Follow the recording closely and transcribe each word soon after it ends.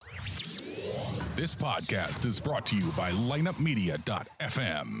This podcast is brought to you by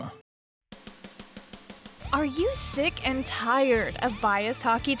lineupmedia.fm. Are you sick and tired of biased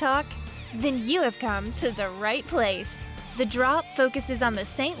hockey talk? Then you have come to the right place. The Drop focuses on the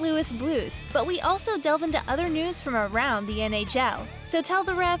St. Louis Blues, but we also delve into other news from around the NHL. So tell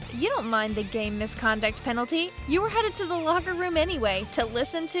the ref you don't mind the game misconduct penalty. You were headed to the locker room anyway to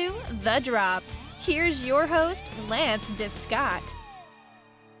listen to The Drop. Here's your host, Lance Descott.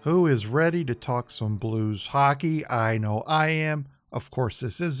 Who is ready to talk some Blues hockey? I know I am. Of course,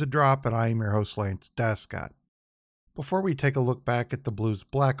 this is The Drop, and I am your host, Lance Descott. Before we take a look back at the Blues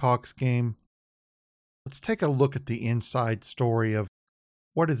Blackhawks game, let's take a look at the inside story of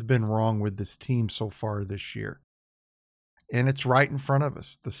what has been wrong with this team so far this year. And it's right in front of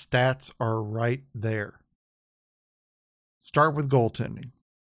us. The stats are right there. Start with goaltending.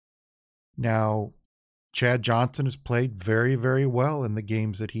 Now, Chad Johnson has played very, very well in the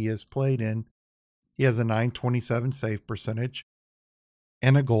games that he has played in. He has a .927 save percentage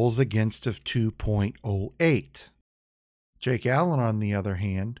and a goals against of 2.08. Jake Allen, on the other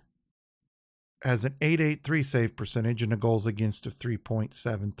hand, has an .883 save percentage and a goals against of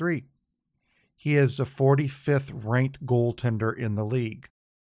 3.73. He is the 45th ranked goaltender in the league,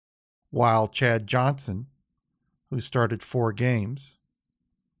 while Chad Johnson, who started 4 games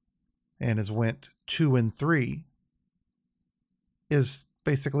and has went 2-3, is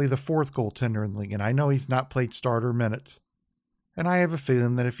basically the 4th goaltender in the league. And I know he's not played starter minutes, and I have a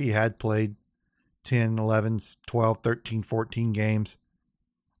feeling that if he had played 10, 11, 12, 13, 14 games,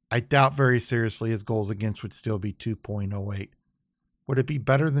 I doubt very seriously his goals against would still be 2.08. Would it be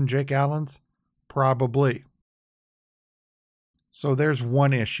better than Jake Allen's? Probably. So there's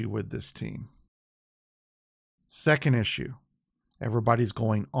one issue with this team. Second issue, everybody's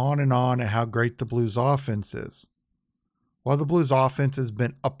going on and on at how great the Blues offense is. Well, the Blues offense has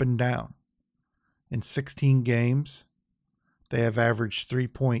been up and down. In 16 games, they have averaged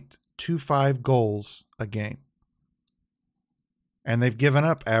 3.25 goals a game. And they've given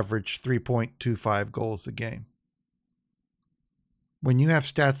up average 3.25 goals a game. When you have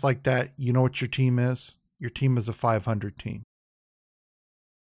stats like that, you know what your team is? Your team is a 500 team.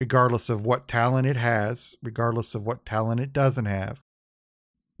 Regardless of what talent it has, regardless of what talent it doesn't have,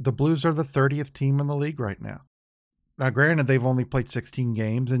 the Blues are the 30th team in the league right now. Now, granted, they've only played 16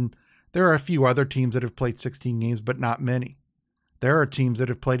 games, and there are a few other teams that have played 16 games, but not many. There are teams that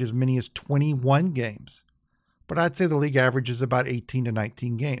have played as many as 21 games. But I'd say the league average is about 18 to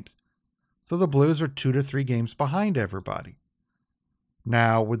 19 games. So the Blues are 2 to 3 games behind everybody.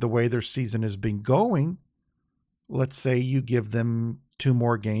 Now, with the way their season has been going, let's say you give them 2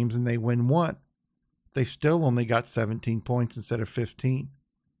 more games and they win 1. They still only got 17 points instead of 15.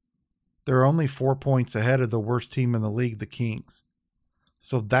 They're only 4 points ahead of the worst team in the league, the Kings.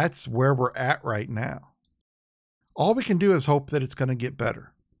 So that's where we're at right now. All we can do is hope that it's going to get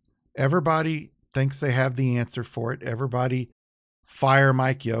better. Everybody thinks they have the answer for it. Everybody, fire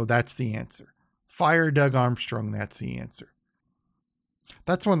Mike Yeo, that's the answer. Fire Doug Armstrong, that's the answer.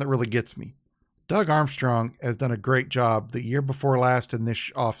 That's one that really gets me. Doug Armstrong has done a great job the year before last and this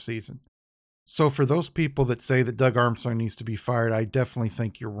offseason. So for those people that say that Doug Armstrong needs to be fired, I definitely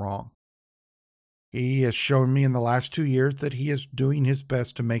think you're wrong. He has shown me in the last 2 years that he is doing his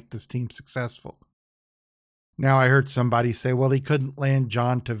best to make this team successful. Now, I heard somebody say, well, he couldn't land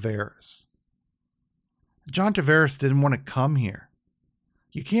John Tavares. John Tavares didn't want to come here.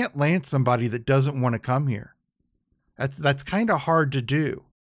 You can't land somebody that doesn't want to come here. That's kind of hard to do.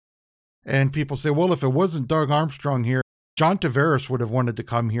 And people say, well, if it wasn't Doug Armstrong here, John Tavares would have wanted to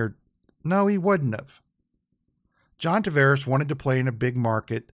come here. No, he wouldn't have. John Tavares wanted to play in a big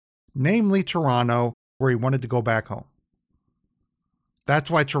market, namely Toronto, where he wanted to go back home. That's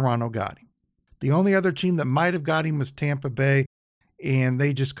why Toronto got him. The only other team that might have got him was Tampa Bay, and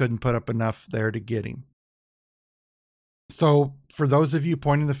they just couldn't put up enough there to get him. So for those of you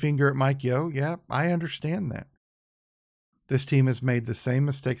pointing the finger at Mike Yeo, yeah, I understand that. This team has made the same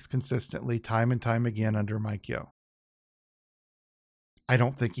mistakes consistently time and time again under Mike Yeo. I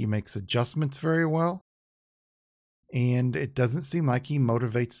don't think he makes adjustments very well, and it doesn't seem like he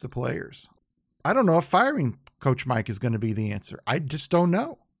motivates the players. I don't know if firing Coach Mike is going to be the answer. I just don't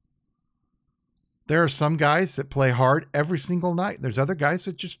know. There are some guys that play hard every single night. There's other guys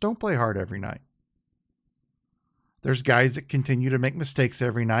that just don't play hard every night. There's guys that continue to make mistakes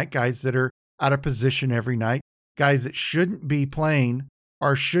every night, guys that are out of position every night, guys that shouldn't be playing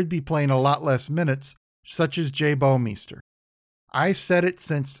or should be playing a lot less minutes, such as Jay Bouwmeester. I said it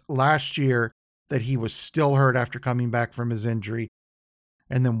since last year that he was still hurt after coming back from his injury.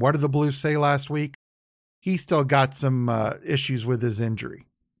 And then what did the Blues say last week? He still got some issues with his injury.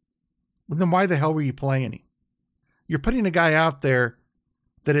 Well, then why the hell were you playing him? You're putting a guy out there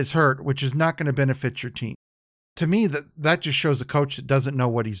that is hurt, which is not going to benefit your team. To me, that just shows a coach that doesn't know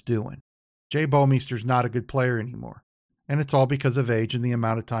what he's doing. Jay Bouwmeester's not a good player anymore. And it's all because of age and the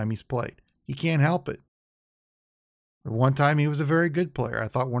amount of time he's played. He can't help it. At one time, he was a very good player. I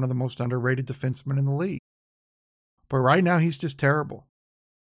thought one of the most underrated defensemen in the league. But right now, he's just terrible.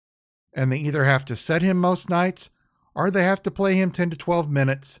 And they either have to set him most nights or they have to play him 10 to 12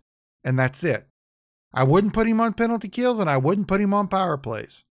 minutes, and that's it. I wouldn't put him on penalty kills, and I wouldn't put him on power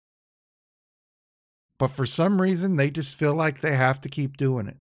plays. But for some reason, they just feel like they have to keep doing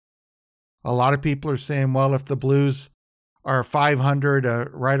it. A lot of people are saying, well, if the Blues are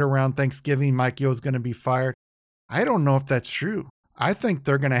 500 right around Thanksgiving, Mike Yo's going to be fired. I don't know if that's true. I think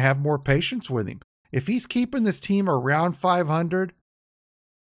they're going to have more patience with him. If he's keeping this team around 500,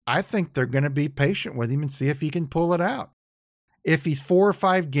 I think they're going to be patient with him and see if he can pull it out. If he's 4 or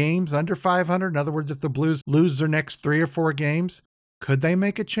 5 games under 500, in other words, if the Blues lose their next 3 or 4 games, could they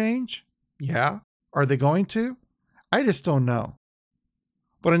make a change? Yeah. Are they going to? I just don't know.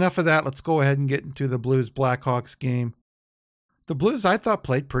 But enough of that. Let's go ahead and get into the Blues-Blackhawks game. The Blues, I thought,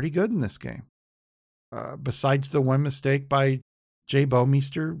 played pretty good in this game. Besides the one mistake by Jay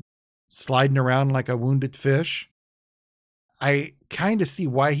Bouwmeester, sliding around like a wounded fish, I kind of see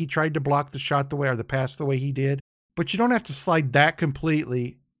why he tried to block the shot the way or the pass the way he did. But you don't have to slide that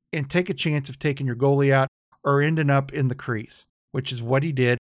completely and take a chance of taking your goalie out or ending up in the crease, which is what he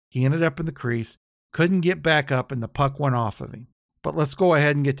did. He ended up in the crease, couldn't get back up, and the puck went off of him. But let's go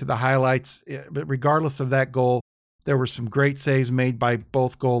ahead and get to the highlights. But regardless of that goal, there were some great saves made by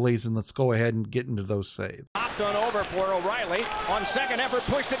both goalies, and let's go ahead and get into those saves. Hopped on over for O'Reilly. On second effort,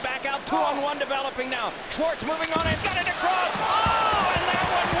 pushed it back out. 2-on-1 developing now. Schwartz moving on it, got it across. Oh, and that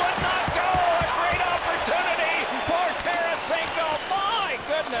one would not go. A great opportunity for Tarasenko. My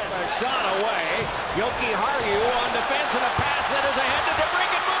goodness. A shot away. Yoki Haru on defense and a pass that is ahead to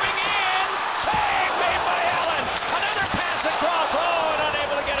DeBrincat moving in. Save made by Allen. Another pass across. Oh, and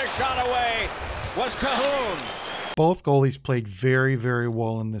unable to get a shot away was Cahoon. Both goalies played very, very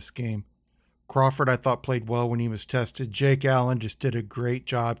well in this game. Crawford, I thought, played well when he was tested. Jake Allen just did a great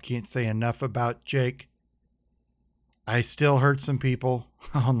job. Can't say enough about Jake. I still heard some people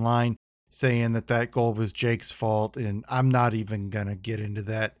online saying that goal was Jake's fault, and I'm not even going to get into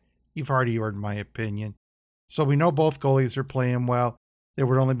that. You've already heard my opinion. So we know both goalies are playing well. There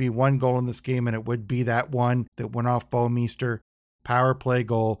would only be one goal in this game, and it would be that one that went off Bouwmeester. Power play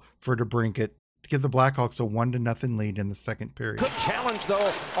goal for DeBrincat to give the Blackhawks a 1-0 lead in the second period. Good challenge,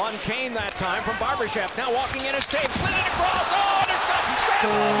 though, on Kane that time from Barbashev. Now walking in his tape, slid it across. Oh, and a shot. Scramble.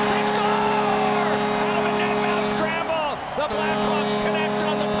 They score! Out of a net mount scramble. The Blackhawks connect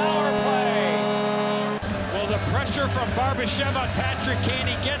on the power play. Well, the pressure from Barbashev on Patrick Kane.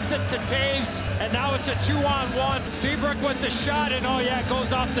 He gets it to Taves, and now it's a 2-on-1. Seabrook with the shot, and it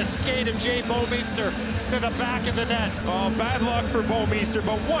goes off the skate of Jay Bouwmeester to the back of the net. Oh, bad luck for Bouwmeester,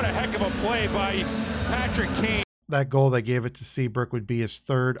 but what a heck of a play by Patrick Kane. That goal that gave it to Seabrook would be his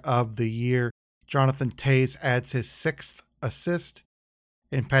 3rd of the year. Jonathan Taves adds his 6th assist,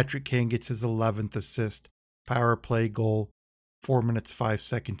 and Patrick Kane gets his 11th assist. Power play goal, 4 minutes, 5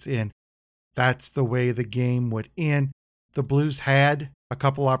 seconds in. That's the way the game would end. The Blues had a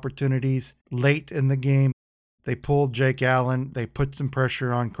couple opportunities late in the game. They pulled Jake Allen. They put some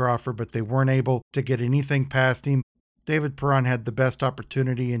pressure on Crawford, but they weren't able to get anything past him. David Perron had the best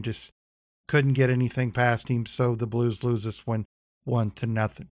opportunity and just couldn't get anything past him, so the Blues lose this one 1-0.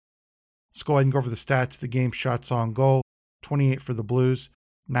 Let's go ahead and go over the stats of the game. Shots on goal, 28 for the Blues,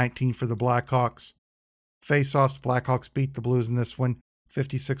 19 for the Blackhawks. Face-offs, Blackhawks beat the Blues in this one,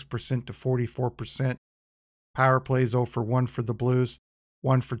 56% to 44%. Power plays 0 for 1 for the Blues,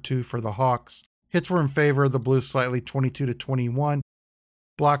 1 for 2 for the Hawks. Hits were in favor of the Blues slightly, 22 to 21.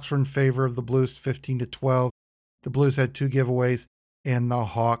 Blocks were in favor of the Blues, 15 to 12. The Blues had 2 giveaways, and the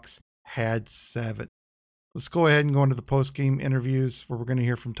Hawks had 7. Let's go ahead and go into the post-game interviews where we're going to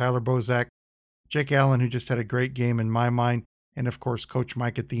hear from Tyler Bozak, Jake Allen, who just had a great game in my mind, and of course, Coach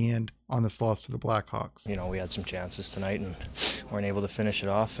Mike at the end on this loss to the Blackhawks. We had some chances tonight and weren't able to finish it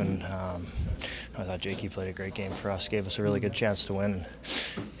off. And I thought Jakey played a great game for us, gave us a really good chance to win.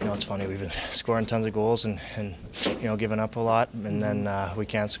 And, it's funny, we've been scoring tons of goals and giving up a lot, and then we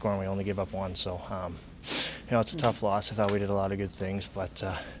can't score and we only give up 1. So, it's a tough loss. I thought we did a lot of good things, but we're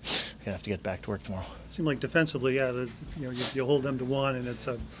going to have to get back to work tomorrow. It seemed like defensively, you hold them to 1, and it's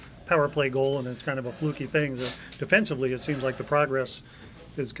a power play goal, and it's kind of a fluky thing. Defensively, it seems like the progress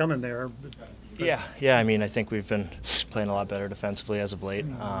is coming there. Yeah. I think we've been playing a lot better defensively as of late.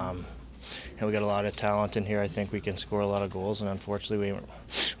 we got a lot of talent in here. I think we can score a lot of goals, and unfortunately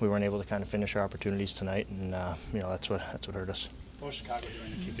we weren't able to kind of finish our opportunities tonight, and that's what hurt us. What was Chicago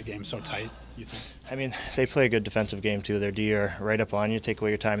doing to keep the game so tight, you think? I mean, they play a good defensive game too. Their D are right up on you, take away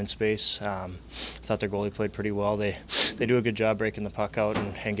your time and space. I thought their goalie played pretty well. They do a good job breaking the puck out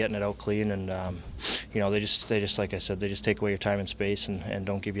and getting it out clean, and they just like I said, they just take away your time and space and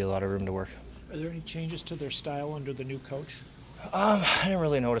don't give you a lot of room to work. Are there any changes to their style under the new coach? I didn't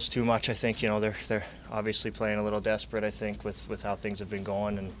really notice too much. I think they're obviously playing a little desperate. I think with how things have been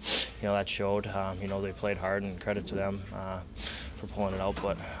going, and that showed. They played hard, and credit to them for pulling it out.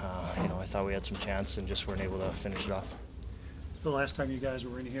 But I thought we had some chance and just weren't able to finish it off. The last time you guys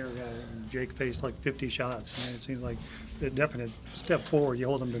were in here, Jake faced like 50 shots. It seems like a definite step forward. You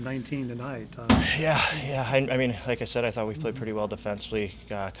hold them to 19 tonight. Yeah. I mean, like I said, I thought we played pretty well defensively,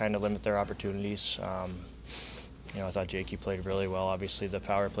 kind of limit their opportunities. I thought Jakey played really well. Obviously, the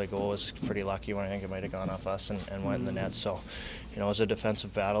power play goal was pretty lucky when I think it might have gone off us and went in the net. So, it was a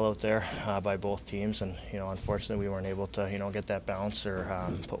defensive battle out there by both teams, and unfortunately, we weren't able to get that bounce or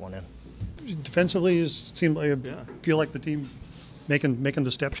put one in. Defensively, it seemed like feel like the team making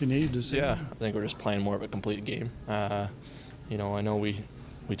the steps you need to see. Yeah, I think we're just playing more of a complete game. I know I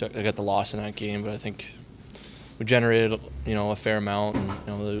got the loss in that game, but I think we generated a fair amount,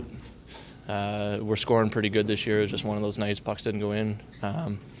 and we're scoring pretty good this year. It's just one of those nights pucks didn't go in.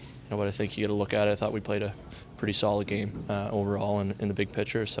 But I think you got to look at it. I thought we played a pretty solid game overall in the big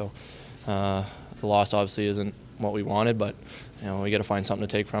picture. So the loss obviously isn't what we wanted, but we got to find something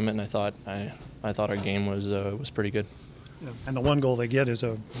to take from it. And I thought our game was pretty good. Yeah. And the one goal they get is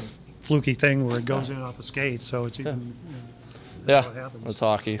a fluky thing where it goes in off a skate. So it's even that's what happens. It's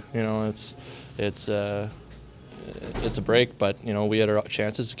hockey. It's a break, but we had our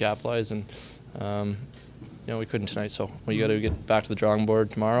chances to capitalize, and we couldn't tonight. So we got to get back to the drawing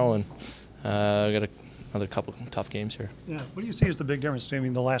board tomorrow, and we got another couple tough games here. Yeah, what do you see as the big difference? I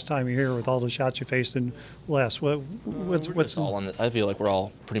mean, the last time you're here with all the shots you faced in West, what's all on I feel like we're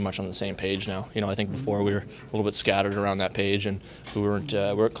all pretty much on the same page now. I think before we were a little bit scattered around that page, and we weren't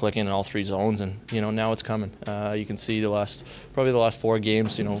clicking in all three zones, and now it's coming. You can see the last 4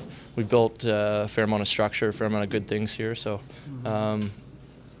 games. We've built a fair amount of structure, a fair amount of good things here. So,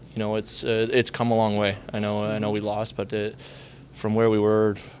 it's come a long way. I know we lost, but from where we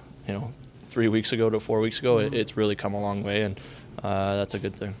were, 3 weeks ago to 4 weeks ago, it's really come a long way, and that's a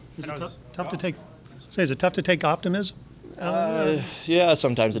good thing. Is it tough to take? Is it tough to take optimism? Yeah,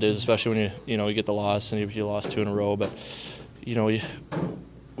 sometimes it is, especially when you get the loss, and if you lost 2 in a row. But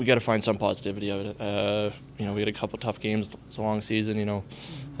we got to find some positivity out of it. We had a couple tough games. It's a long season.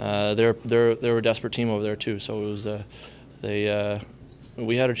 They're a desperate team over there too. So it was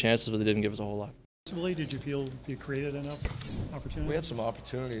we had our chances, but they didn't give us a whole lot. Did you feel you created enough opportunities? We had some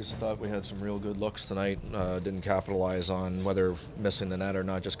opportunities. I thought we had some real good looks tonight. Didn't capitalize on whether missing the net or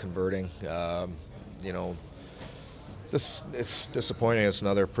not, just converting. It's disappointing. It's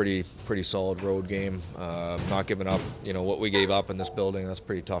another pretty solid road game. Not giving up. What we gave up in this building, that's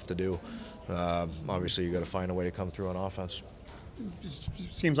pretty tough to do. Obviously, you got to find a way to come through on offense. It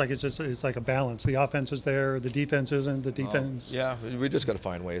seems like it's like a balance. The offense is there, the defense isn't. The defense. Yeah, we just got to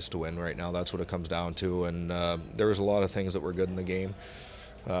find ways to win right now. That's what it comes down to. And there was a lot of things that were good in the game.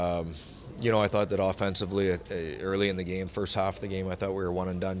 I thought that offensively, early in the game, first half of the game, I thought we were one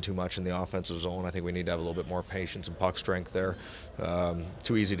and done too much in the offensive zone. I think we need to have a little bit more patience and puck strength there.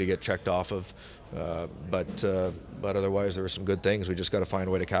 Too easy to get checked off of. But otherwise, there were some good things. We just got to find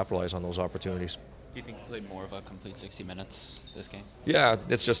a way to capitalize on those opportunities. Do you think you played more of a complete 60 minutes this game? Yeah,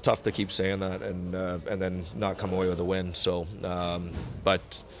 it's just tough to keep saying that and then not come away with a win. So,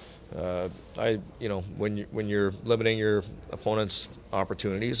 when you're limiting your opponent's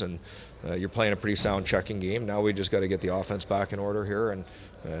opportunities and you're playing a pretty sound checking game, now we just got to get the offense back in order here and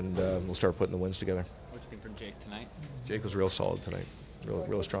we'll start putting the wins together. What do you think from Jake tonight? Jake was real solid tonight.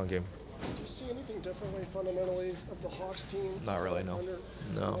 Real strong game. Did you see anything differently fundamentally of the Hawks team? Not really, no.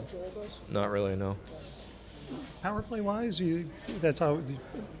 No. Not really, no. Power play wise, that's how.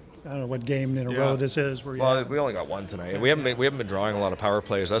 I don't know what game in a row this is. We only got one tonight. We haven't been drawing a lot of power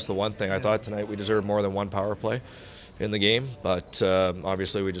plays. That's the one thing. I thought tonight we deserved more than one power play in the game, but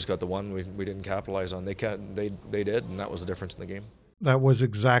obviously we just got the one we didn't capitalize on. They did, and that was the difference in the game. That was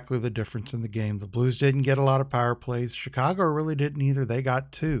exactly the difference in the game. The Blues didn't get a lot of power plays. Chicago really didn't either. They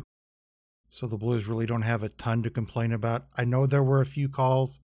got 2. So the Blues really don't have a ton to complain about. I know there were a few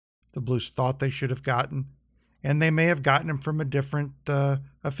calls the Blues thought they should have gotten, and they may have gotten them from a different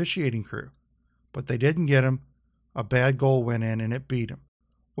officiating crew. But they didn't get them. A bad goal went in, and it beat them.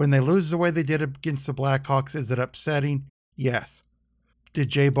 When they lose the way they did against the Blackhawks, is it upsetting? Yes. Did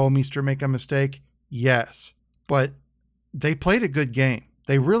Jay Bouwmeester make a mistake? Yes. But they played a good game.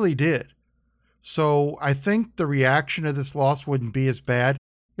 They really did. So I think the reaction to this loss wouldn't be as bad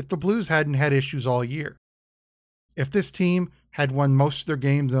if the Blues hadn't had issues all year. If this team had won most of their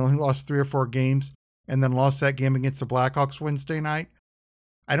games and only lost 3 or 4 games and then lost that game against the Blackhawks Wednesday night,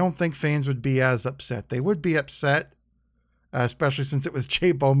 I don't think fans would be as upset. They would be upset, especially since it was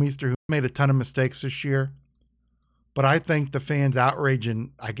Jay Bouwmeester who made a ton of mistakes this year. But I think the fans' outrage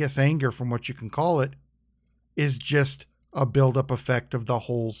and, I guess, anger, from what you can call it, is just a build-up effect of the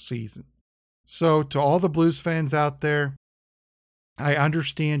whole season. So to all the Blues fans out there, I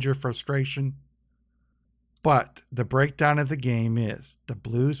understand your frustration, but the breakdown of the game is the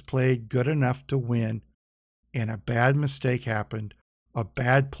Blues played good enough to win, and a bad mistake happened, a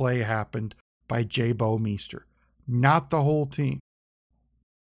bad play happened by Jay Bouwmeester, not the whole team.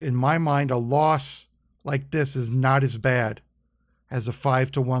 In my mind, a loss like this is not as bad as a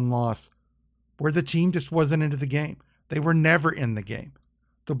 5-1 loss where the team just wasn't into the game. They were never in the game.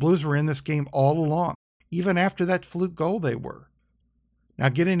 The Blues were in this game all along. Even after that fluke goal, they were. Now,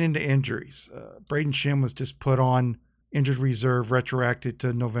 getting into injuries. Braden Shem was just put on injured reserve, retroacted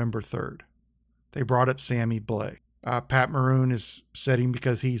to November 3rd. They brought up Sammy Blais. Pat Maroon is sitting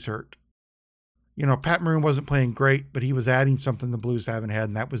because he's hurt. You know, Pat Maroon wasn't playing great, but he was adding something the Blues haven't had,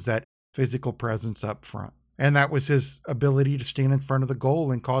 and that was that physical presence up front. And that was his ability to stand in front of the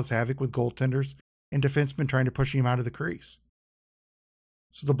goal and cause havoc with goaltenders and defensemen trying to push him out of the crease.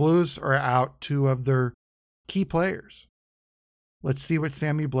 So the Blues are out 2 of their key players. Let's see what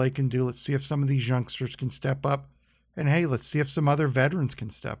Sammy Blais can do. Let's see if some of these youngsters can step up. And hey, let's see if some other veterans can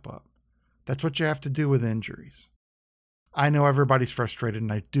step up. That's what you have to do with injuries. I know everybody's frustrated,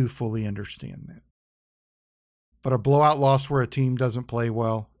 and I do fully understand that. But a blowout loss where a team doesn't play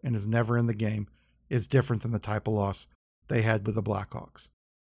well and is never in the game is different than the type of loss they had with the Blackhawks.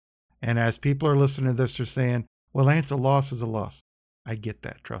 And as people are listening to this, they're saying, well, Lance, a loss is a loss. I get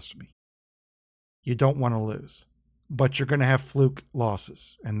that, trust me. You don't want to lose. But you're going to have fluke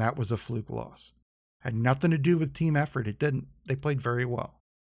losses, and that was a fluke loss. Had nothing to do with team effort. It didn't. They played very well.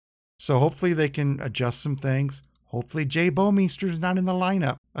 So hopefully they can adjust some things. Hopefully Jay Bouwmeester's not in the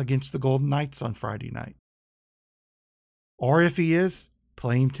lineup against the Golden Knights on Friday night. Or if he is,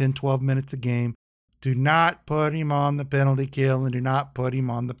 play him 10, 12 minutes a game. Do not put him on the penalty kill and do not put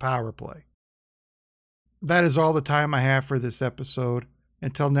him on the power play. That is all the time I have for this episode.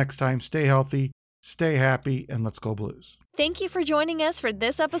 Until next time, stay healthy, stay happy, and let's go Blues. Thank you for joining us for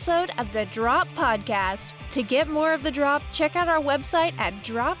this episode of the Drop Podcast. To get more of The Drop, check out our website at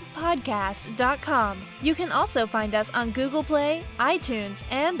droppodcast.com. You can also find us on Google Play, iTunes,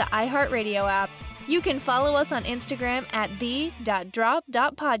 and the iHeartRadio app. You can follow us on Instagram at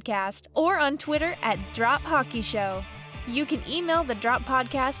the.drop.podcast or on Twitter at Drop Hockey Show. You can email the Drop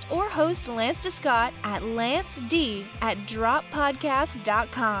Podcast or host Lance DeScott at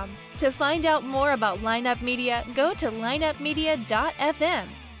lanced@droppodcast.com. To find out more about Lineup Media, go to lineupmedia.fm.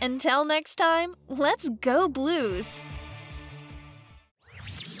 Until next time, let's go Blues!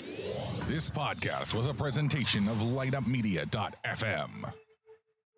 This podcast was a presentation of lineupmedia.fm.